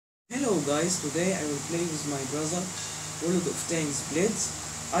Hello guys, today I will play with my brother, World of Tanks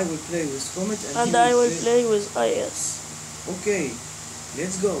Blitz. I will play with Comet and And he I will will play with IS. Okay,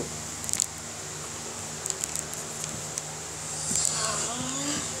 let's go.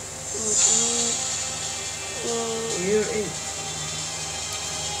 Here it.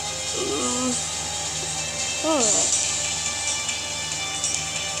 Alright.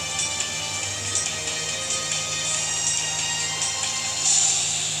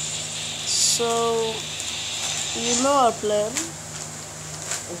 So, you know our plan.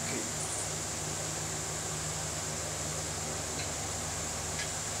 Okay.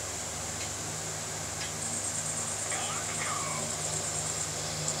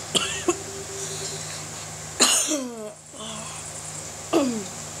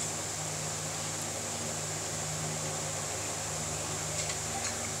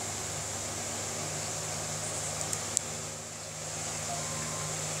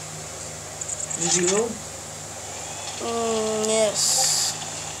 Did you load? Yes.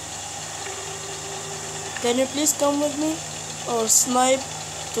 Can you please come with me? Or snipe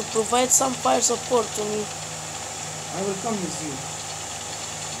to provide some fire support to me? I will come with you.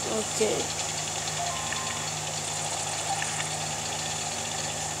 Okay.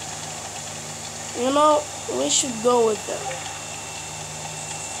 You know, we should go with them.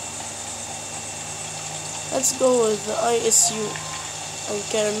 Let's go with the ISU and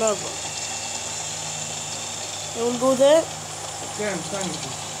Caranova. You will go there? Okay, I'm coming with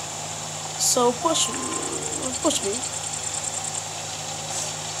you. So push me. Push me.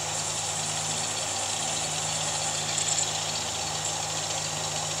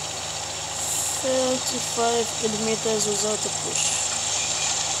 "35 kilometers without a push."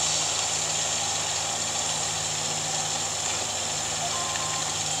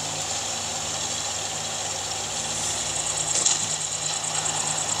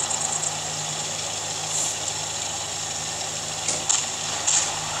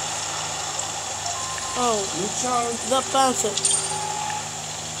 Oh, You charge. the Panther.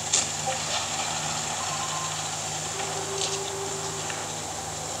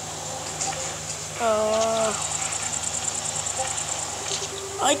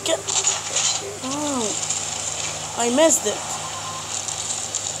 I can. Oh, I missed it.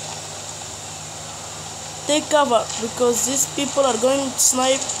 Take cover because these people are going to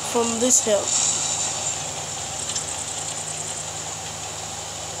snipe from this hill.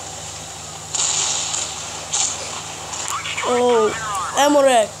 Oh,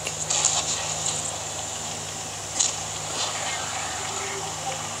 Amorek.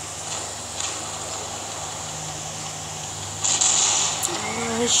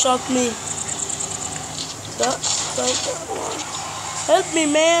 He shot me. That Tiger One. Help me,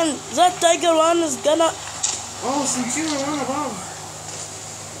 man. That Tiger One is gonna Oh, since you are one above.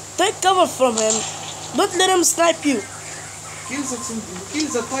 take cover from him. Don't let him snipe you. Kill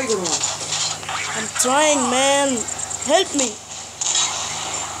the tiger one. I'm trying, man. Help me.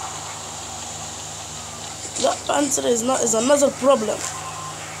 That Panther is another problem.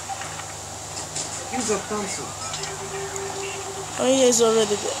 Kill the pencil. Oh, he is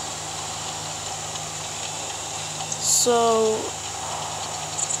already there. So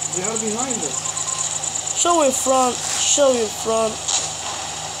They are behind us. show your front. Show your front.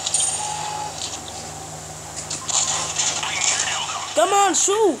 Come on,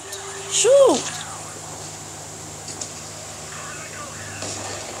 shoot! Shoot!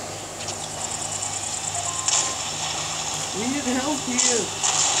 We need help here.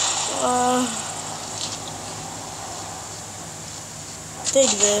 Take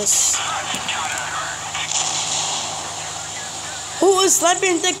this. Who is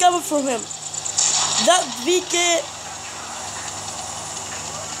sniping? Take cover from him. That VK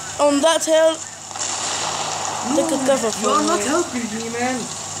on that hill. Take a cover You from are not him. helping me, man.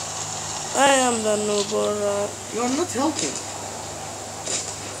 I am the noob, alright. You are not helping.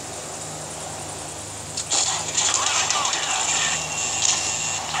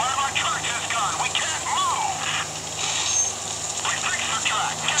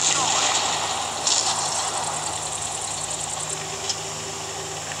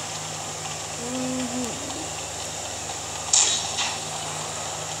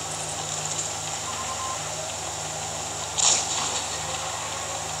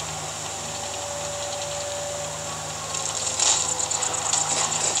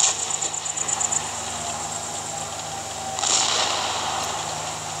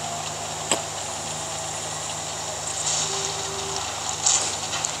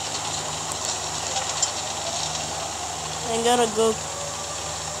 I gotta go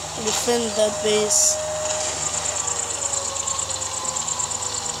defend that base.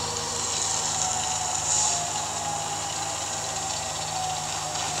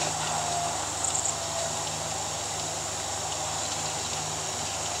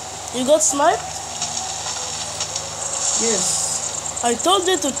 You got sniped? Yes. I told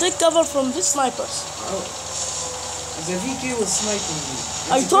you to take cover from these snipers. Oh. The VK was sniping me.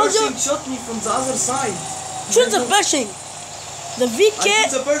 I And the told you- Pershing shot me from the other side. Shoot the Pershing. The I VK,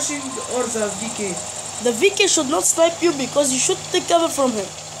 shoot the Pershing or the VK. the VK should not snipe you because you should take cover from him.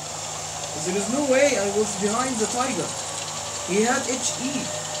 There is no way I was behind the Tiger. He had HE.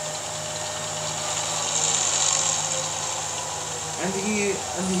 And he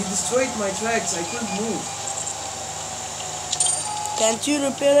destroyed my tracks. I couldn't move. Can't you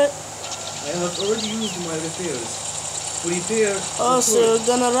repair it? I have already used my repairs to repair Oh, the so turret. you're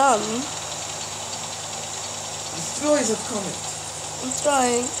gonna run? Destroy that Comet. I'm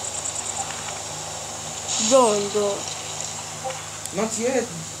trying. Going. Not yet.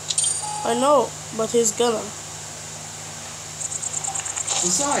 I know, but he's gonna.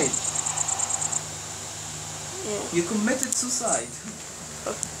 Suicide. Yeah. You committed suicide.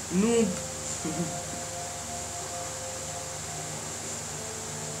 Noob.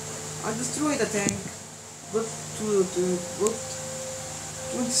 I destroyed the tank. Got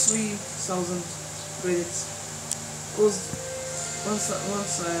 23,000 credits. Caused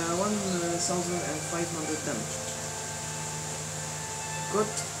 1,500 damage. Got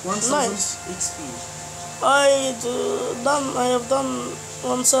 1,000 Nice. XP. I have done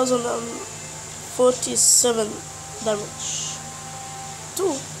 1,047 damage.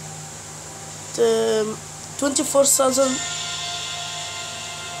 24,000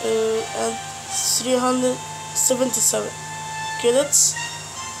 and 377 credits.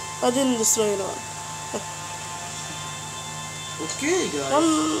 I didn't destroy anyone. Okay guys. One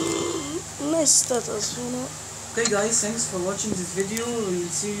nice status, you know. Okay guys, thanks for watching this video. We will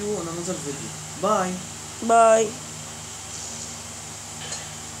see you on another video. Bye. Bye.